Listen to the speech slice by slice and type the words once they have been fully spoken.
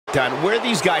on where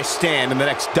these guys stand in the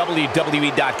next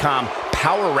WWE.com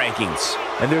power rankings.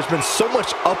 And there's been so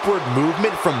much upward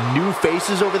movement from new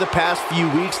faces over the past few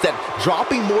weeks that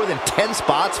dropping more than 10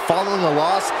 spots following a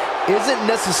loss isn't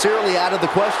necessarily out of the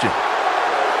question.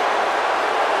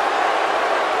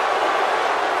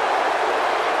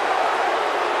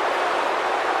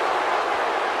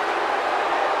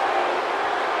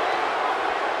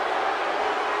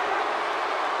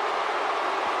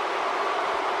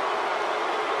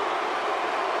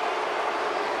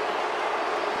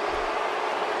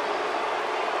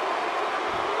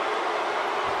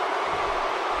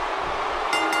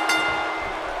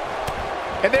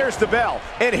 And there's the bell,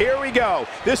 and here we go.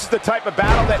 This is the type of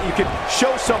battle that you can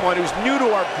show someone who's new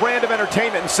to our brand of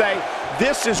entertainment and say,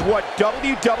 this is what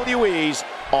WWE's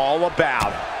all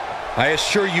about. I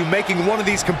assure you, making one of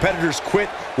these competitors quit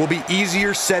will be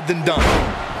easier said than done.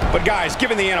 But guys,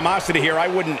 given the animosity here, I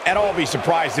wouldn't at all be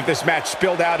surprised if this match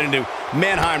spilled out into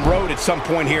Mannheim Road at some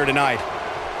point here tonight.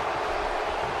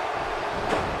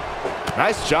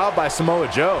 Nice job by Samoa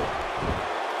Joe.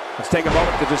 Let's take a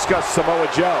moment to discuss Samoa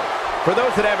Joe. For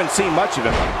those that haven't seen much of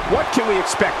him, what can we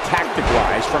expect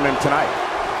tactic-wise from him tonight?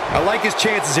 I like his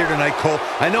chances here tonight, Cole.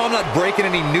 I know I'm not breaking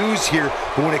any news here,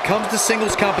 but when it comes to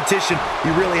singles competition,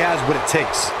 he really has what it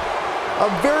takes.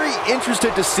 I'm very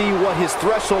interested to see what his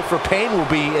threshold for pain will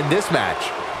be in this match.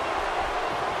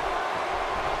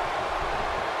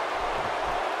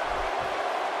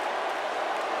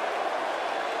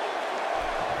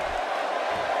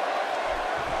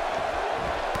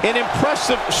 An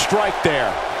impressive strike there.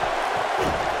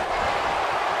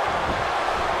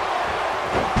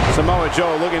 Samoa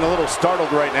Joe looking a little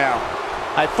startled right now.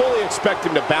 I fully expect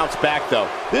him to bounce back, though.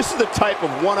 This is the type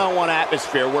of one-on-one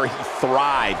atmosphere where he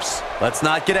thrives. Let's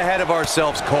not get ahead of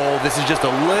ourselves, Cole. This is just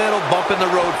a little bump in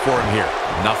the road for him here.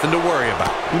 Nothing to worry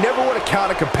about. You never want to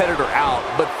count a competitor out,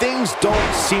 but things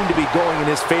don't seem to be going in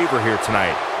his favor here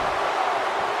tonight.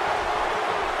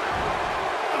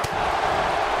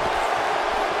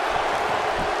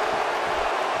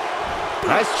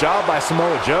 Nice job by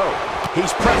Samoa Joe.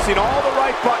 He's pressing all the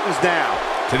right buttons now.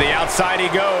 To the outside he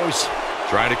goes.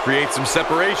 Trying to create some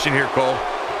separation here, Cole.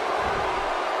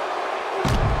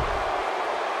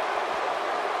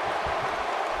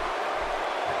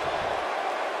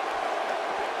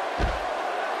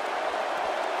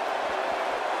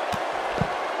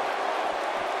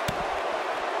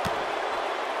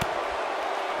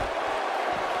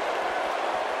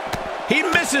 He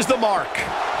misses the mark.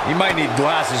 He might need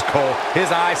glasses, Cole.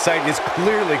 His eyesight is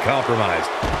clearly compromised.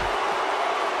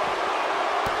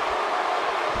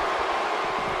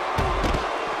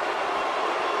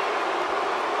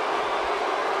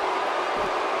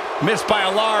 Missed by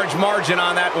a large margin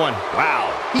on that one. Wow,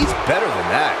 he's better than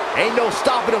that. Ain't no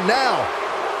stopping him now.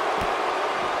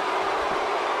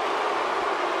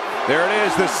 There it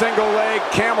is, the single leg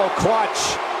camel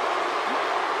clutch.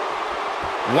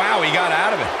 Wow, he got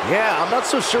out of it. Yeah, I'm not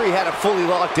so sure he had it fully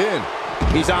locked in.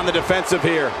 He's on the defensive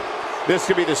here. This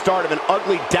could be the start of an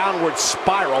ugly downward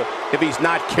spiral if he's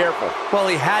not careful. Well,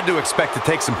 he had to expect to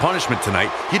take some punishment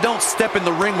tonight. You don't step in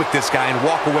the ring with this guy and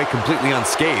walk away completely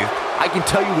unscathed. I can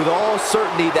tell you with all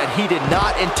certainty that he did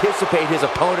not anticipate his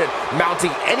opponent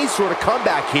mounting any sort of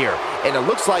comeback here. And it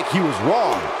looks like he was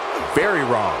wrong. Very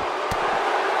wrong.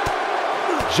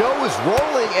 Joe is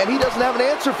rolling and he doesn't have an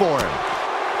answer for him.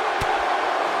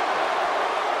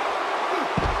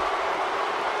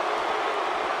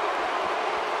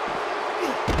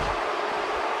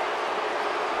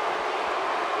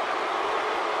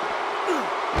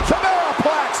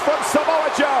 From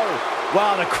Samoa Joe.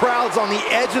 Wow, the crowd's on the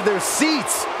edge of their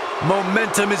seats.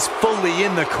 Momentum is fully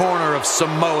in the corner of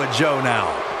Samoa Joe now.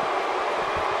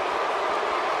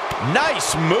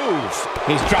 Nice move.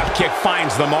 His drop kick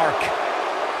finds the mark.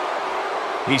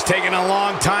 He's taking a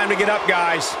long time to get up,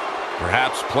 guys.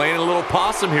 Perhaps playing a little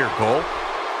possum here, Cole.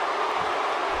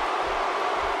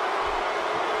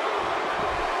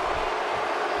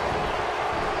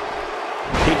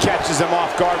 He catches him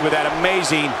off guard with that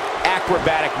amazing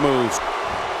acrobatic move.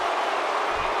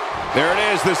 There it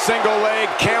is, the single leg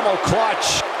camel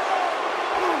clutch.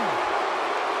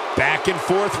 Back and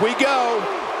forth we go.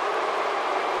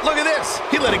 Look at this,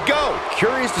 he let it go.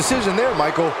 Curious decision there,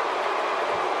 Michael.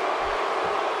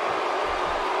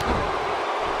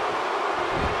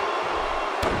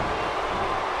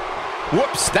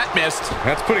 Whoops, that missed.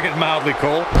 That's putting it mildly,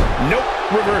 Cole. Nope,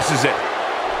 reverses it.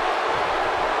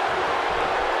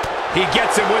 He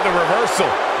gets him with a reversal.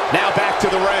 Now back to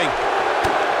the ring.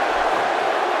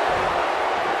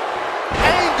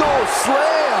 Angle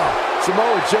slam.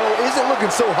 Samoa Joe isn't looking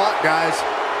so hot, guys.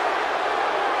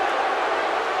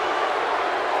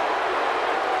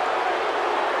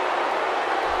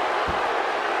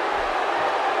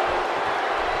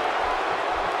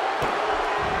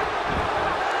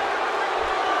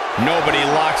 Nobody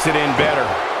locks it in better.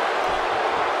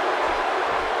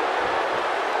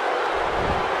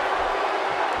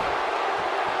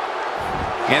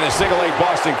 And the single leg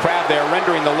Boston Crab there,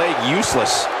 rendering the leg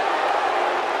useless.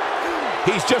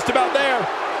 He's just about there.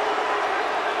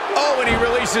 Oh, and he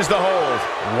releases the hold.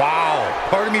 Wow.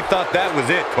 Part of me thought that was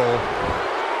it, Cole.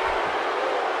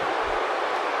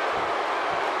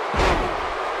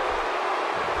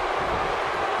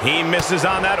 He misses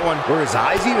on that one. Were his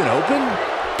eyes even open?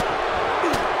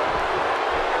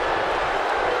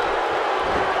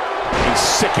 A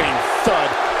sickening thud.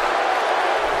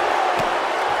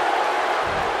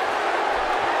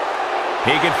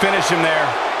 He can finish him there.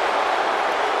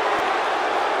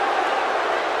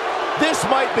 This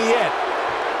might be it.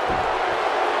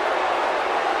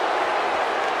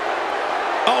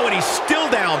 Oh, and he's still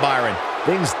down, Byron.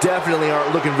 Things definitely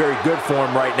aren't looking very good for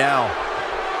him right now.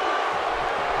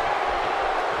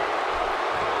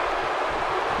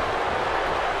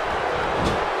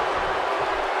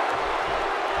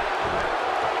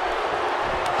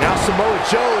 Now Samoa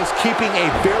Joe is keeping a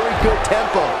very good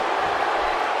tempo.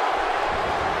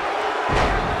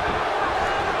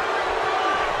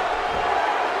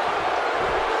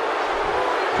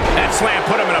 That slam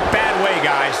put him in a bad way,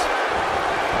 guys.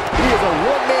 He is a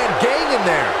one-man gang in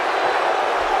there.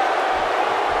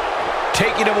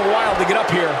 Taking him a while to get up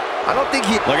here. I don't think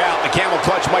he... Look out, the camel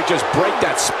clutch might just break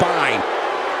that spine.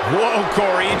 Whoa,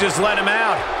 Corey, he just let him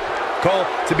out. Cole,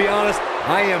 to be honest,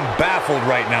 I am baffled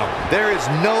right now. There is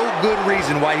no good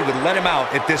reason why he would let him out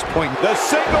at this point. The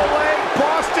single leg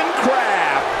Boston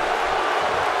Crab.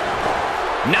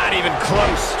 Not even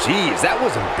close. Jeez, that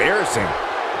was embarrassing.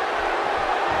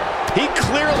 He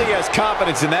clearly has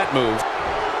confidence in that move.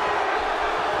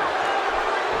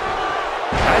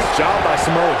 Nice job by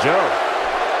Samoa Joe.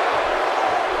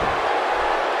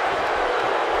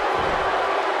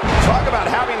 Talk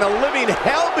about having the living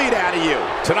hell beat out of you.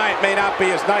 Tonight may not be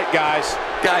his night, guys.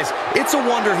 Guys, it's a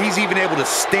wonder he's even able to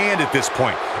stand at this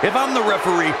point. If I'm the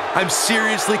referee, I'm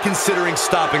seriously considering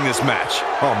stopping this match.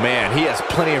 Oh, man, he has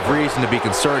plenty of reason to be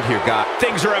concerned here, guys.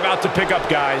 Things are about to pick up,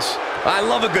 guys. I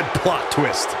love a good plot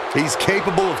twist. He's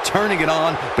capable of turning it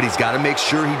on, but he's got to make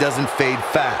sure he doesn't fade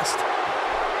fast.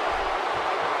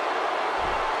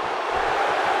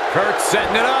 Kurt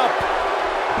setting it up.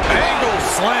 Angle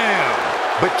slam.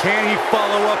 But can he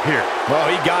follow up here? Well,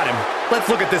 he got him. Let's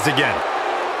look at this again.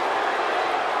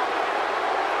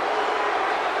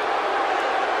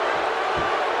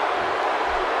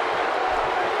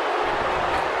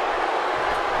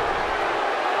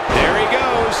 There he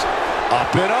goes.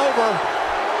 Up and over.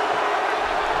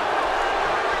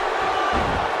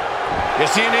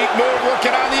 It's a unique move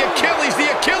working on the Achilles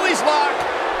lock.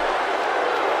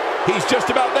 He's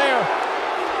just about there.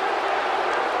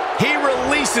 He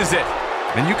releases it.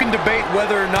 And you can debate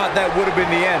whether or not that would have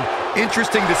been the end.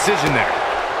 Interesting decision there.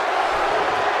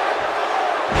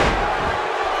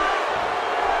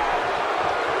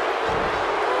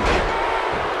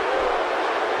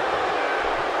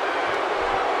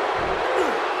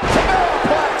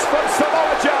 Samoaplex from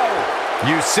Samoa Joe.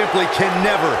 You simply can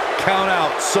never count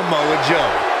out Samoa Joe.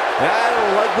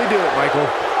 That'll likely do it, Michael.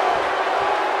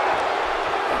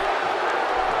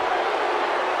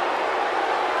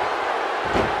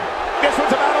 This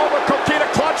one's about over. Coquina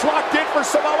clutch locked in for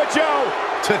Samoa Joe.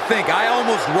 To think, I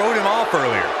almost wrote him off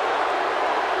earlier.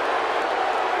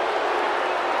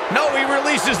 No, he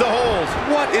releases the hold.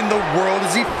 What in the world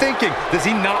is he thinking? Does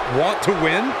he not want to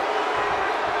win?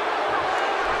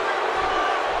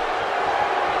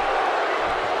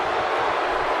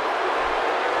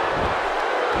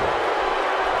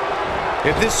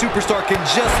 If this superstar can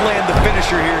just land the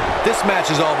finisher here, this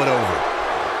match is all but over.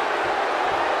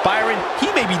 Byron,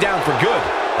 he may be down for good.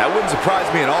 That wouldn't surprise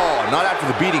me at all, not after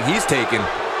the beating he's taken.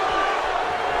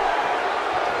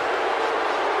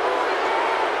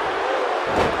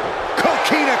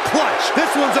 Coquina clutch. This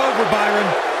one's over, Byron.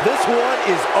 This one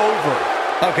is over.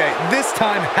 Okay, this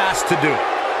time has to do it.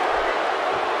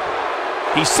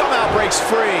 He somehow breaks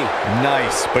free.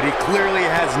 Nice, but he clearly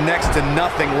has next to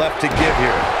nothing left to give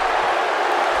here.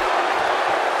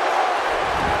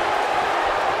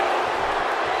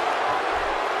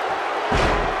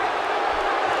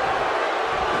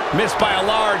 Missed by a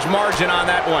large margin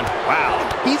on that one. Wow,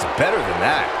 he's better than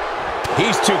that.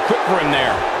 He's too quick for him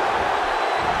there.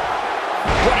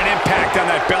 What an impact on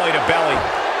that belly to belly.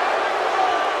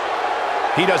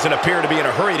 He doesn't appear to be in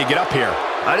a hurry to get up here.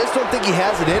 I just don't think he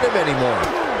has it in him anymore.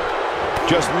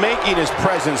 Just making his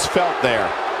presence felt there.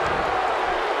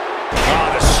 Oh,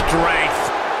 the strength.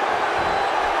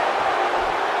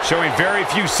 Showing very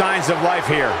few signs of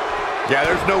life here. Yeah,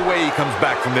 there's no way he comes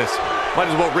back from this. Might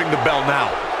as well ring the bell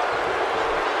now.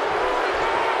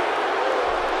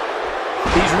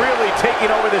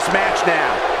 taking over this match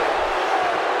now.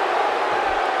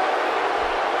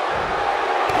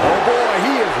 Oh boy,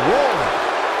 he is rolling.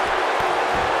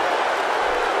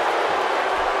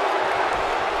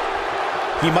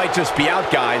 He might just be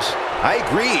out, guys. I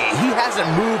agree. He hasn't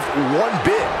moved one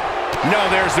bit. No,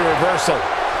 there's the reversal.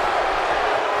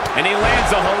 And he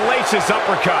lands a hellacious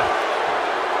uppercut.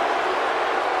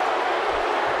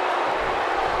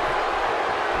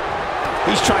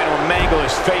 He's trying to mangle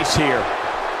his face here.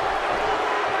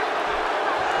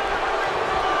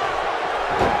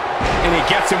 And he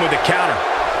gets him with the counter.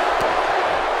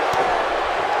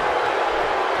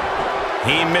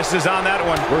 He misses on that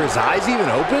one. Were his eyes even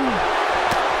open?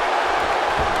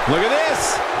 Look at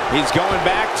this. He's going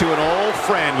back to an old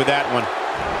friend with that one.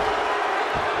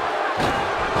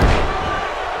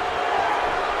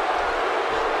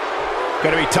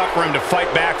 Going to be tough for him to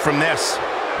fight back from this.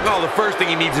 Well, the first thing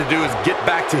he needs to do is get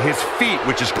back to his feet,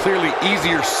 which is clearly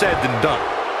easier said than done.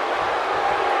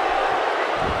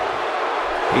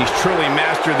 He's truly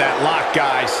mastered that lock,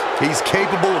 guys. He's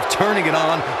capable of turning it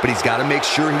on, but he's got to make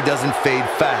sure he doesn't fade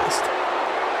fast.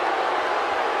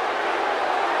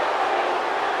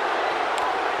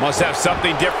 Must have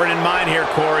something different in mind here,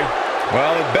 Corey.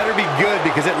 Well, it better be good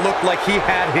because it looked like he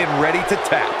had him ready to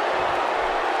tap.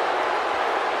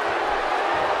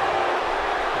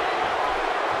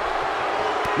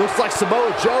 Looks like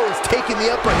Samoa Joe is taking the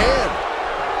upper hand.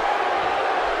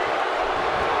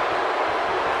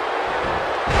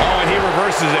 Oh, and he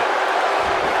reverses it.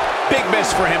 Big miss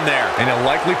for him there. And he'll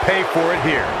likely pay for it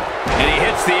here. And he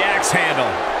hits the axe handle.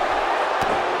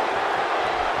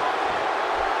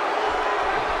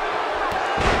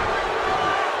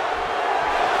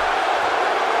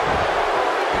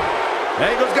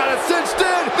 Ankle's got it cinched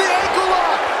in. The ankle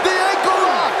lock. The ankle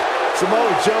lock. Samoa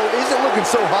Joe isn't looking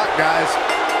so hot, guys.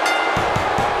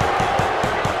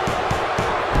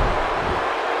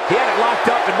 He had it locked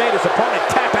up and made his opponent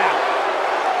tap out.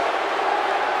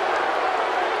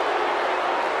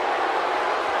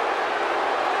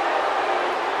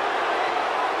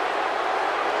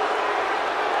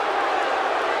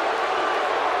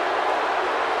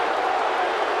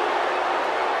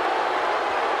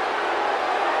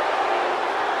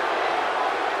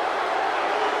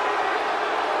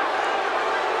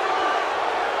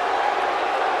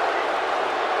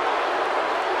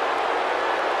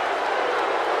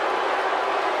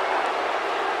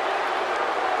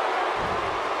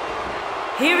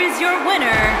 Here is your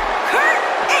winner, Kurt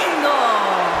Angle.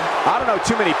 I don't know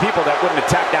too many people that wouldn't have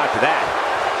tapped out to that.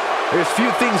 There's few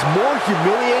things more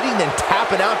humiliating than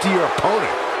tapping out to your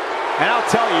opponent. And I'll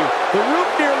tell you, the roof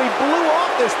nearly blew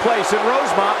off this place in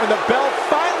Rosemont when the bell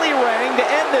finally rang to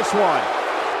end this one.